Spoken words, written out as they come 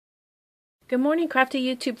Good morning, crafty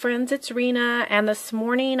YouTube friends. It's Rena, and this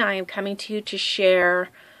morning I am coming to you to share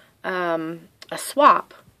a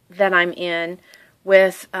swap that I'm in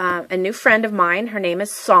with a new friend of mine. Her name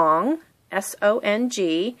is Song,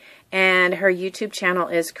 S-O-N-G, and her YouTube channel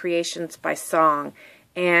is Creations by Song.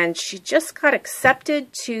 And she just got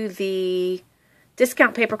accepted to the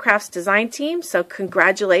Discount Paper Crafts design team, so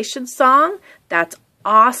congratulations, Song. That's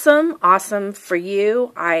awesome. Awesome for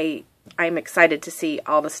you. I'm excited to see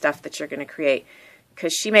all the stuff that you're going to create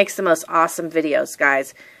because she makes the most awesome videos,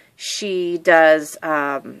 guys. She does,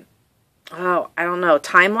 I don't know,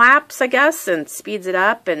 time lapse, I guess, and speeds it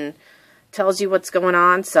up and tells you what's going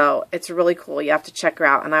on. So it's really cool. You have to check her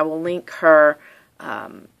out, and I will link her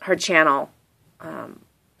her channel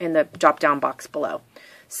in the drop-down box below.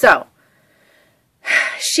 So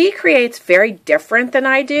she creates very different than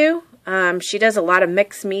I do. She does a lot of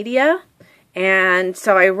mixed media. And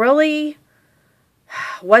so I really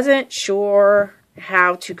wasn't sure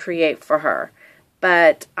how to create for her,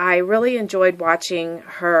 but I really enjoyed watching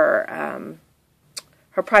her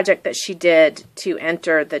her project that she did to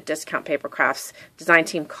enter the Discount Paper Crafts design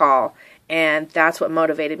team call, and that's what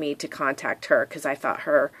motivated me to contact her because I thought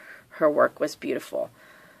her work was beautiful.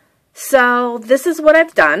 So this is what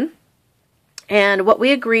I've done, and what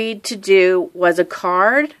we agreed to do was a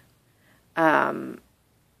card,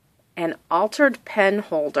 an altered pen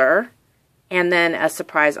holder, and then a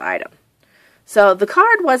surprise item. So the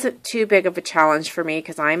card wasn't too big of a challenge for me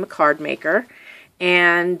because I'm a card maker,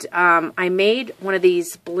 and I made one of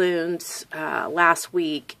these balloons last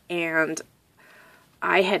week, and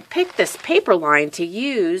I had picked this paper line to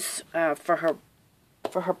use for her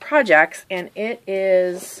projects, and it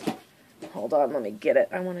is, hold on, let me get it.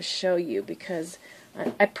 I want to show you because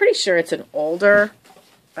I'm pretty sure it's an older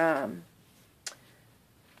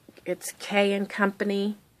it's K and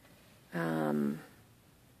Company. I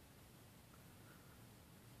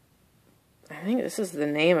think this is the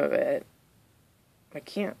name of it. I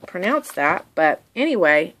can't pronounce that, but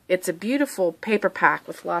anyway, it's a beautiful paper pack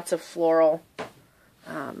with lots of floral,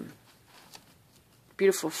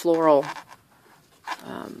 beautiful floral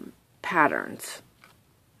patterns.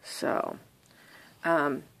 So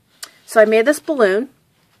I made this balloon.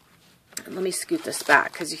 Let me scoot this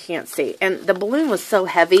back because you can't see. And the balloon was so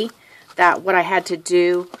heavy that what I had to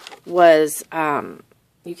do was,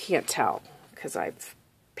 you can't tell because I've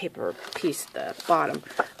paper pieced the bottom,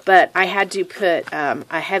 but I had to put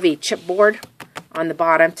a heavy chipboard on the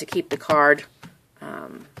bottom to keep the card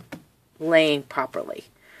laying properly.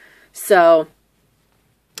 So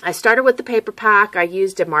I started with the paper pack. I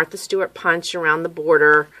used a Martha Stewart punch around the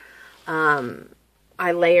border.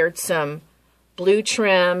 I layered some blue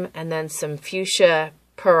trim and then some fuchsia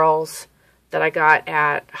pearls that I got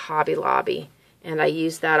at Hobby Lobby, and I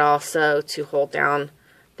used that also to hold down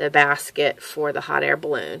the basket for the hot air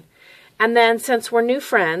balloon. And then since we're new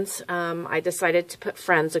friends, I decided to put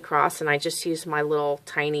friends across, and I just used my little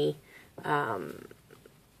tiny rubber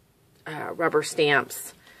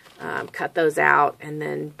stamps, cut those out, and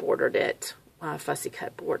then bordered it, fussy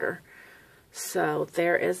cut border. So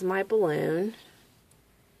there is my balloon.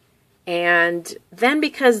 And then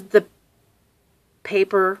because the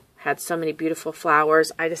paper had so many beautiful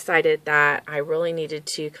flowers, I decided that I really needed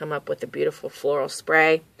to come up with a beautiful floral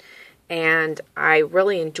spray. And I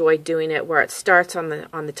really enjoyed doing it where it starts on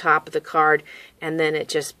the top of the card and then it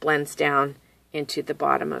just blends down into the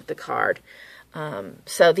bottom of the card.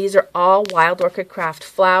 So these are all Wild Orchid Craft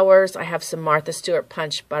flowers. I have some Martha Stewart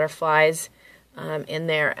punch butterflies in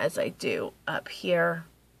there as I do up here.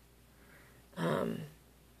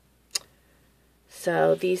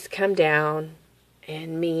 So these come down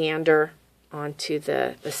and meander onto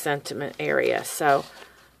the sentiment area. So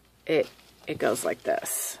it goes like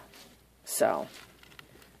this. So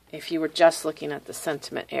if you were just looking at the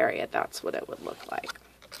sentiment area, that's what it would look like.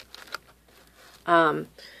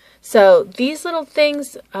 So these little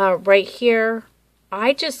things right here,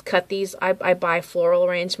 I just cut these. I buy floral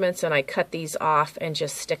arrangements and I cut these off and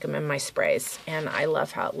just stick them in my sprays. And I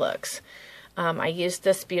love how it looks. I used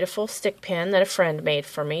this beautiful stick pin that a friend made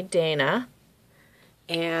for me, Dana,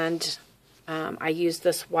 and I used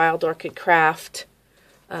this Wild Orchid Craft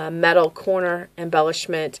metal corner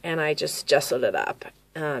embellishment, and I just gessoed it up.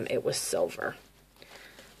 It was silver.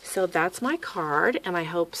 So that's my card, and I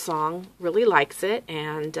hope Song really likes it,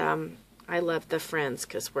 and I love the friends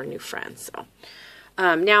because we're new friends. So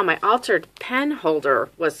now my altered pen holder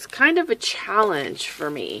was kind of a challenge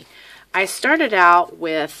for me. I started out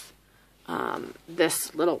with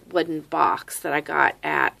this little wooden box that I got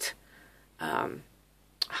at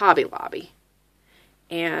Hobby Lobby,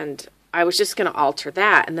 and I was just going to alter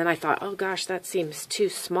that, and then I thought, oh gosh, that seems too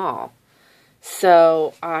small.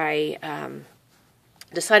 So I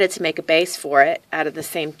decided to make a base for it out of the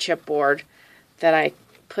same chipboard that I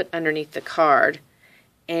put underneath the card.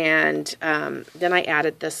 And then I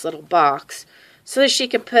added this little box so that she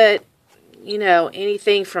could put, you know,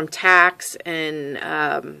 anything from tacks and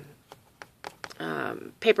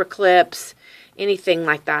paper clips, anything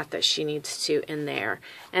like that she needs to in there.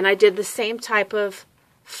 And I did the same type of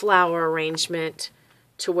flower arrangement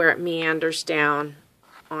to where it meanders down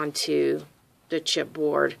onto the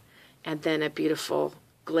chipboard, and then a beautiful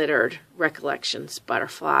glittered Recollections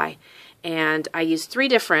butterfly. And I used two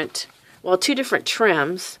different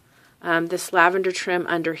trims. This lavender trim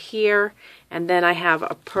under here, and then I have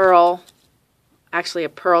a pearl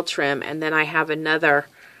trim, and then I have another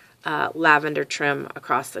lavender trim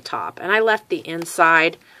across the top. And I left the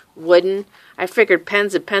inside wooden. I figured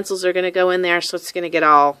pens and pencils are going to go in there, so it's going to get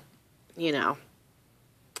all, you know,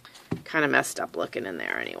 kind of messed up looking in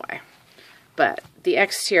there anyway. But the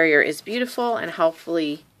exterior is beautiful, and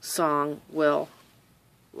hopefully Song will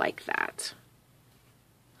like that.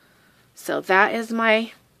 So that is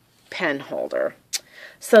my pen holder.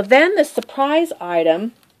 So then the surprise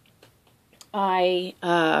item, I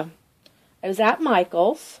was at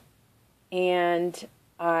Michael's, and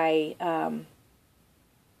I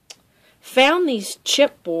found these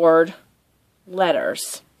chipboard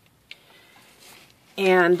letters.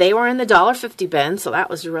 And they were in the $1.50 bin, so that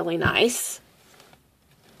was really nice.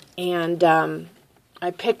 And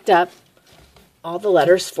I picked up all the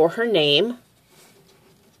letters for her name.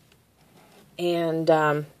 And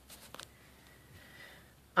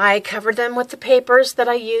I covered them with the papers that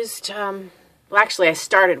I used. Well, actually, I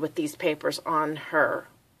started with these papers on her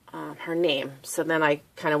name. So then I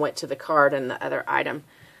kind of went to the card and the other item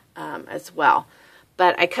as well.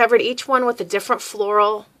 But I covered each one with a different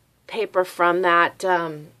floral paper from that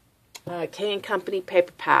K & Company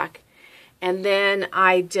paper pack. And then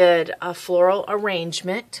I did a floral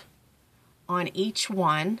arrangement on each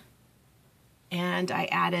one. And I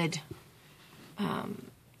added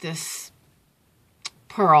this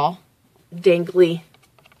pearl dangly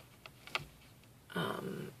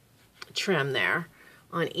trim there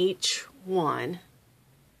on each one.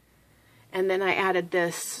 And then I added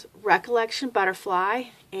this Recollection butterfly,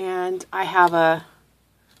 and I have a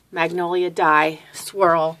magnolia die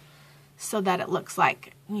swirl so that it looks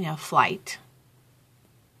like, you know, flight.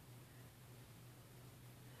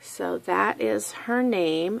 So that is her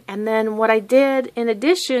name. And then what I did in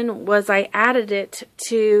addition was I added it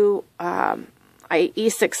to, I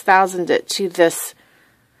E6000'd it to this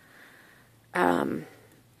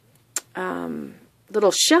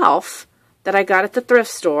little shelf that I got at the thrift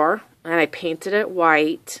store, and I painted it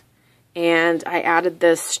white, and I added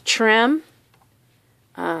this trim,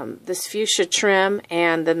 this fuchsia trim,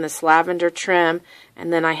 and then this lavender trim,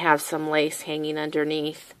 and then I have some lace hanging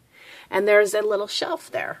underneath. And there's a little shelf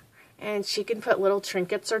there, and she can put little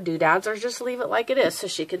trinkets or doodads, or just leave it like it is so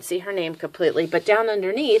she can see her name completely. But down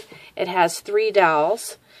underneath, it has 3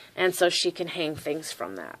 dowels, and so she can hang things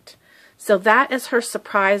from that. So that is her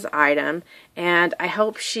surprise item, and I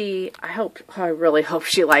really hope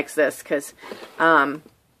she likes this, because,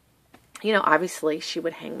 you know, obviously she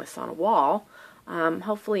would hang this on a wall,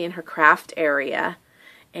 hopefully in her craft area.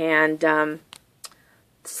 And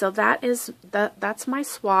so that's my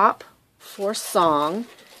swap for Song.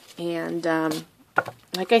 And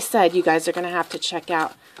like I said, you guys are going to have to check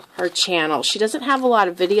out her channel. She doesn't have a lot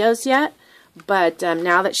of videos yet, but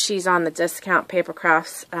now that she's on the Discount Paper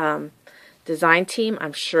Crafts design team,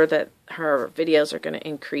 I'm sure that her videos are going to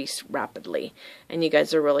increase rapidly, and you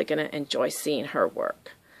guys are really going to enjoy seeing her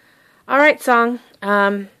work. All right, Song,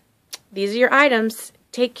 these are your items.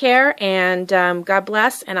 Take care, and God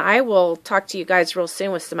bless, and I will talk to you guys real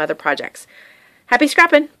soon with some other projects. Happy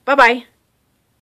scrapping. Bye-bye.